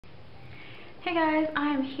Hey guys,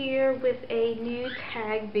 I'm here with a new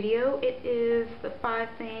tag video. It is the 5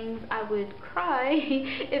 things I would cry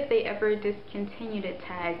if they ever discontinued a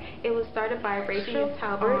tag. It was started by Rachel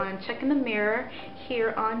on Check in the Mirror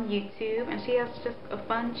here on YouTube, and she has just a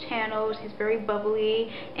fun channel. She's very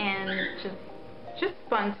bubbly and just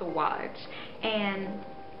fun to watch. And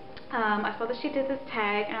I saw that she did this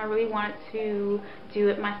tag and I really wanted to do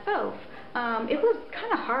it myself. It was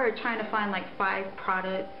kind of hard trying to find like 5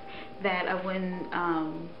 products that I wouldn't,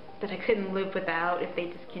 that I couldn't live without if they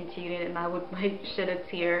discontinued it, and I would like shed a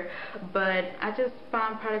tear. But I just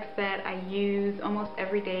found products that I use almost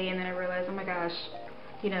every day, and then I realized, oh my gosh,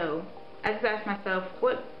 you know, I just asked myself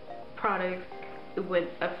what products would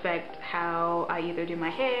affect how I either do my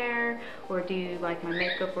hair or do like my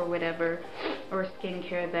makeup or whatever, or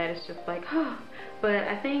skincare, that is just like, oh. But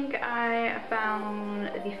I think I found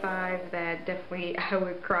the 5 that definitely I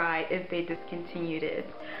would cry if they discontinued it.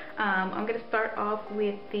 I'm going to start off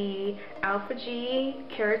with the Aphogee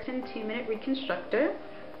Keratin 2-Minute Reconstructor,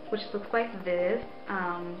 which looks like this.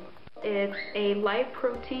 It's a light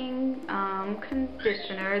protein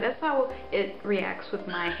conditioner. That's how it reacts with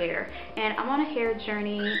my hair. And I'm on a hair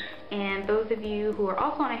journey, and those of you who are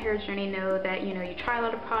also on a hair journey know that, you know, you try a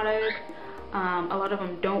lot of products. A lot of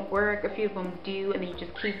them don't work, a few of them do, and then you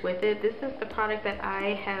just keep with it. This is the product that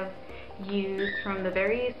I have used from the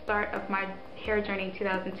very start of my hair journey in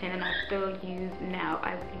 2010, and I still use now.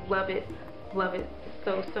 I love it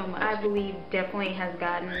so much. I believe definitely has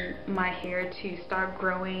gotten my hair to start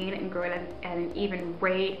growing and growing at an even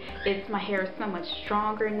rate. My hair is so much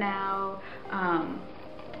stronger now.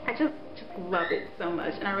 I just love it so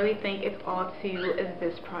much, and I really think it's all to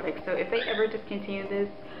this product. So if they ever discontinue this,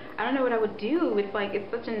 I don't know what I would do. It's like,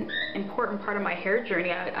 it's such an important part of my hair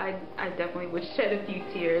journey. I definitely would shed a few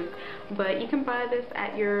tears. But you can buy this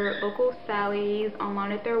at your local Sally's,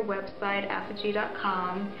 online at their website,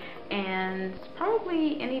 aphogee.com, and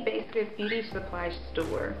probably any basic beauty supply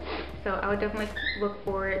store. So I would definitely look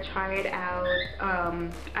for it, try it out.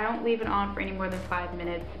 I don't leave it on for any more than 5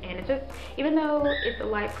 minutes, and it just, even though it's a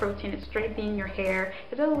light protein, it's straightening your hair,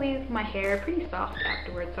 it does leave my hair pretty soft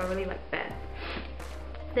afterwards, so I really like that.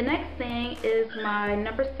 The next thing is my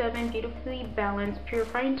No. 7 Beautifully Balanced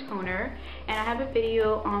Purifying Toner, and I have a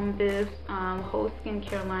video on this whole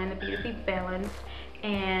skincare line, the Beautifully Balanced.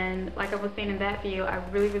 And like I was saying in that video, I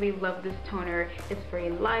really love this toner. It's very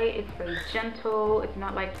light, it's very gentle. It's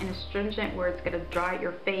not like an astringent where it's gonna dry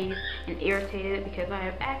your face and irritate it, because I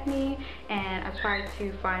have acne, and I try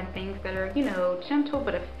to find things that are, you know, gentle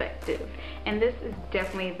but effective. And this is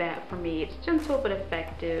definitely that for me. It's gentle but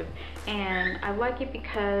effective, and I like it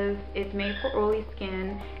because it's made for oily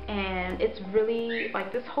skin, and it's really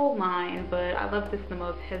like this whole line, but I love this the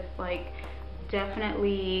most, has like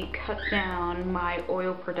definitely cut down my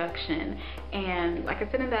oil production. And like I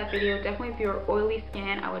said in that video, definitely if you're oily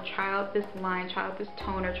skin, I would try out this line, try out this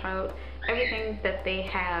toner, try out everything that they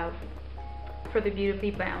have for the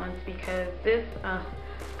Beautifully Balanced, because this I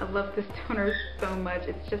love this toner so much.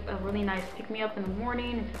 It's just a really nice pick-me-up in the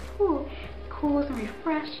morning. It's just, ooh, cools and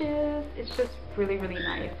refreshes. It's just really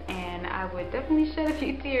nice, and I would definitely shed a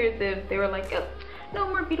few tears if they were like, oh, no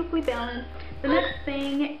more Beautifully Balanced. The next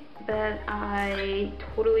thing that I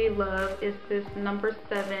totally love is this No.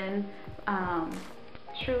 7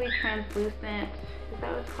 Truly Translucent, is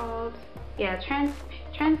that what it's called? Yeah,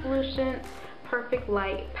 Translucent Perfect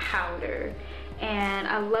Light Powder. And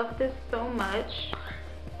I love this so much.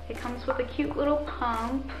 It comes with a cute little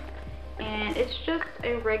pump, and it's just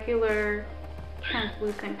a regular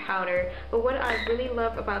translucent powder. But what I really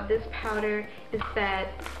love about this powder is that,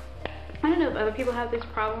 I don't know if other people have this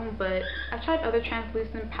problem, but I've tried other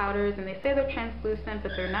translucent powders and they say they're translucent,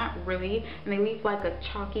 but they're not really, and they leave like a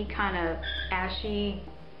chalky kind of ashy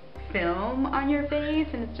film on your face,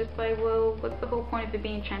 and it's just like, well, what's the whole point of it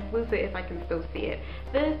being translucent if I can still see it?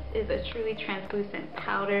 This is a truly translucent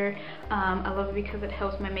powder. I love it because it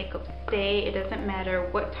helps my makeup stay. It doesn't matter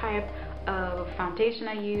what type of foundation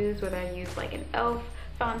I use, whether I use like an e.l.f.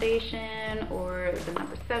 foundation or the No.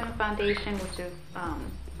 7 foundation, which is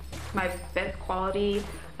my best quality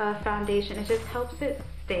foundation. It just helps it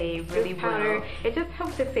stay really well. It just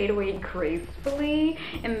helps it fade away gracefully,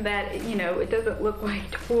 and that, you know, it doesn't look like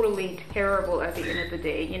totally terrible at the end of the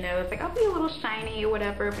day. You know, it's like, I'll be a little shiny or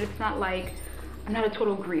whatever, but it's not like I'm not a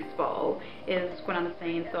total grease ball, is what I'm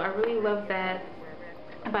saying. So I really love that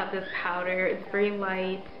about this powder. It's very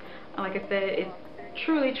light. Like I said, it's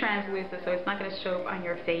truly translucent, so it's not going to show up on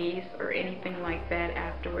your face or anything like that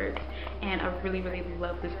afterwards. And I really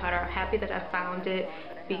love this powder. I'm happy that I found it,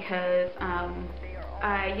 because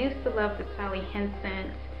I used to love the Sally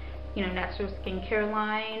Hansen you know, natural skincare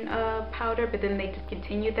line powder, but then they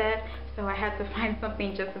discontinued that, so I had to find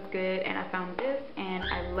something just as good, and I found this, and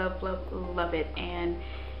I love, love, love it, and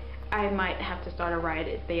I might have to start a riot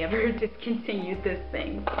if they ever discontinued this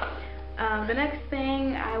thing. The next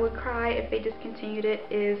thing I would cry if they discontinued it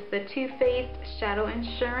is the Too Faced Shadow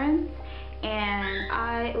Insurance, and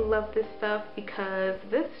I love this stuff because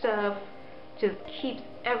this stuff just keeps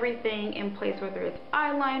everything in place, whether it's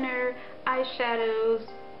eyeliner, eyeshadows,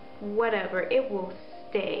 whatever, it will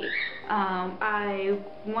stay. I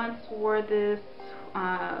once wore this,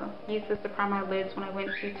 used this to prime my lids when I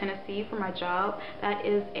went to Tennessee for my job. That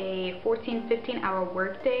is a 14-15 hour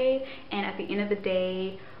work day, and at the end of the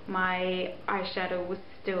day my eyeshadow was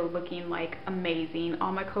still looking like amazing.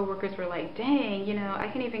 All my coworkers were like, dang, you know, I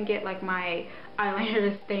can even get like my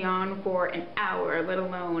eyeliner to stay on for an hour, let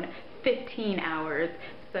alone 15 hours.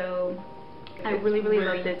 So I really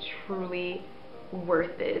loved it. Truly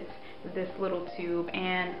worth it, this little tube.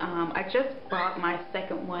 And I just bought my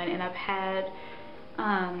second one, and I've had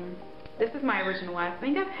this is my original one. I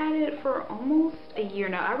think I've had it for almost a year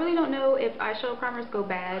now. I really don't know if eyeshadow primers go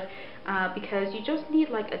bad because you just need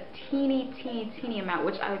like a teeny amount,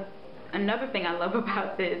 which another thing I love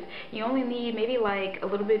about this, you only need maybe like a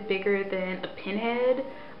little bit bigger than a pinhead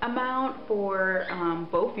amount for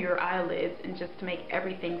both your eyelids, and just to make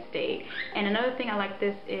everything stay. And another thing I like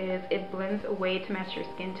this is it blends away to match your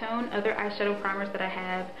skin tone. Other eyeshadow primers that I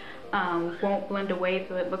have won't blend away,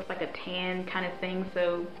 so it looks like a tan kind of thing.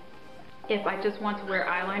 So if I just want to wear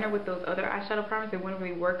eyeliner with those other eyeshadow primers, it wouldn't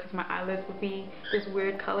really work because my eyelids would be this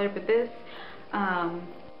weird color. But this,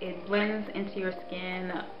 it blends into your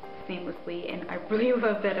skin seamlessly, and I really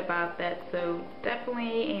love that about that. So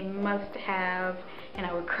definitely a must-have, and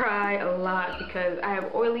I would cry a lot because I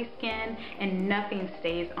have oily skin and nothing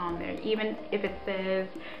stays on there. Even if it says,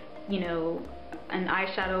 you know, an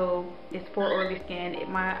eyeshadow is for oily skin,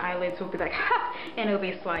 my eyelids will be like, ha, and it'll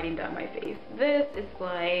be sliding down my face. This is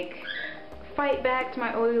like fight back to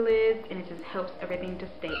my oily lids, and it just helps everything to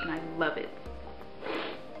stay, and I love it.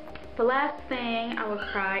 The last thing I would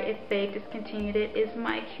cry if they discontinued it is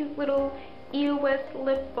my cute little EOS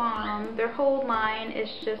lip balm. Their whole line is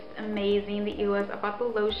just amazing. The EOS, I bought the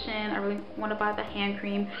lotion. I really want to buy the hand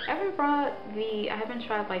cream. I haven't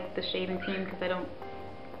tried like the shaving cream because I don't,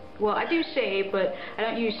 well, I do shave, but I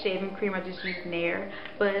don't use shaving cream. I just use Nair.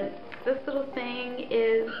 But this little thing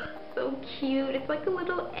is so cute. It's like a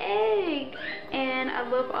little egg, and I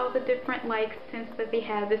love all the different like scents that they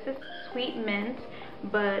have. This is sweet mint,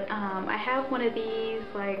 but I have one of these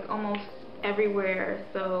like almost everywhere,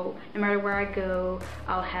 so no matter where I go,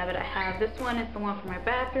 I'll have it. I have this one, it's the one for my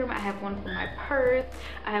bathroom. I have one for my purse.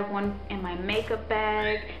 I have one in my makeup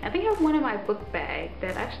bag. I think I have one in my book bag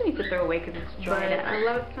that I actually need to throw away because it's dried out. I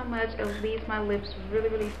love it so much. It leaves my lips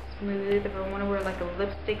really smooth. If I want to wear like a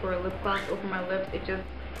lipstick or a lip gloss over my lips, it just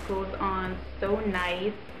goes on so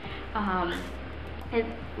nice. It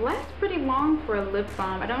lasts pretty long for a lip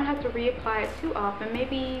balm. I don't have to reapply it too often,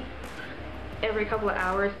 maybe every couple of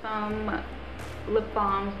hours. Some lip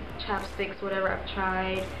balms, chapsticks, whatever I've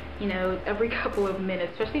tried, you know, every couple of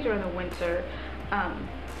minutes, especially during the winter.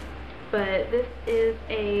 But this is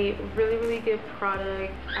a really good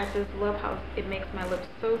product. I just love how it makes my lips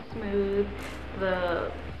so smooth.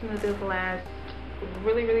 The smoothest last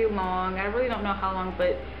really long. I really don't know how long,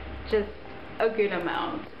 but just a good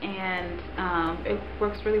amount. And it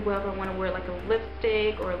works really well if I want to wear like a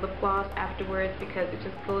lipstick or a lip gloss afterwards, because it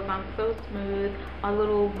just goes on so smooth. All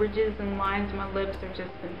little ridges and lines in my lips are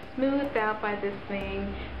just been smoothed out by this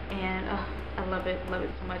thing, and I love it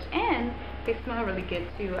so much. And they smell really good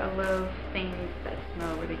too. I love things that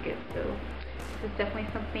smell really good, so this is definitely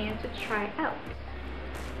something to try out.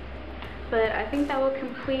 But I think that will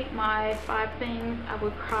complete my 5 things I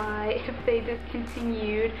would cry if they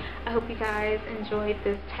discontinued. I hope you guys enjoyed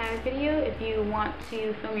this tag video. If you want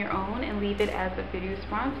to film your own and leave it as a video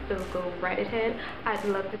response, so go right ahead. I'd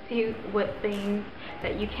love to see what things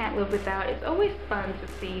that you can't live without. It's always fun to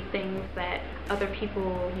see things that other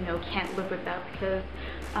people, you know, can't live without, because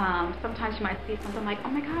sometimes you might see something like, oh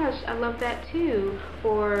my gosh, I love that too,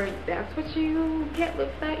 or that's what you can't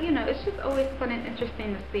live without. You know, it's just always fun and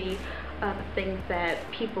interesting to see the things that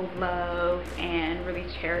people love and really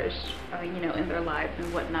cherish, you know, in their lives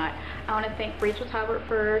and whatnot. I want to thank Rachel Talbot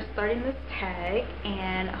for starting this tag,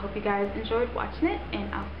 and I hope you guys enjoyed watching it,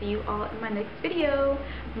 and I'll see you all in my next video.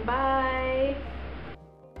 Bye!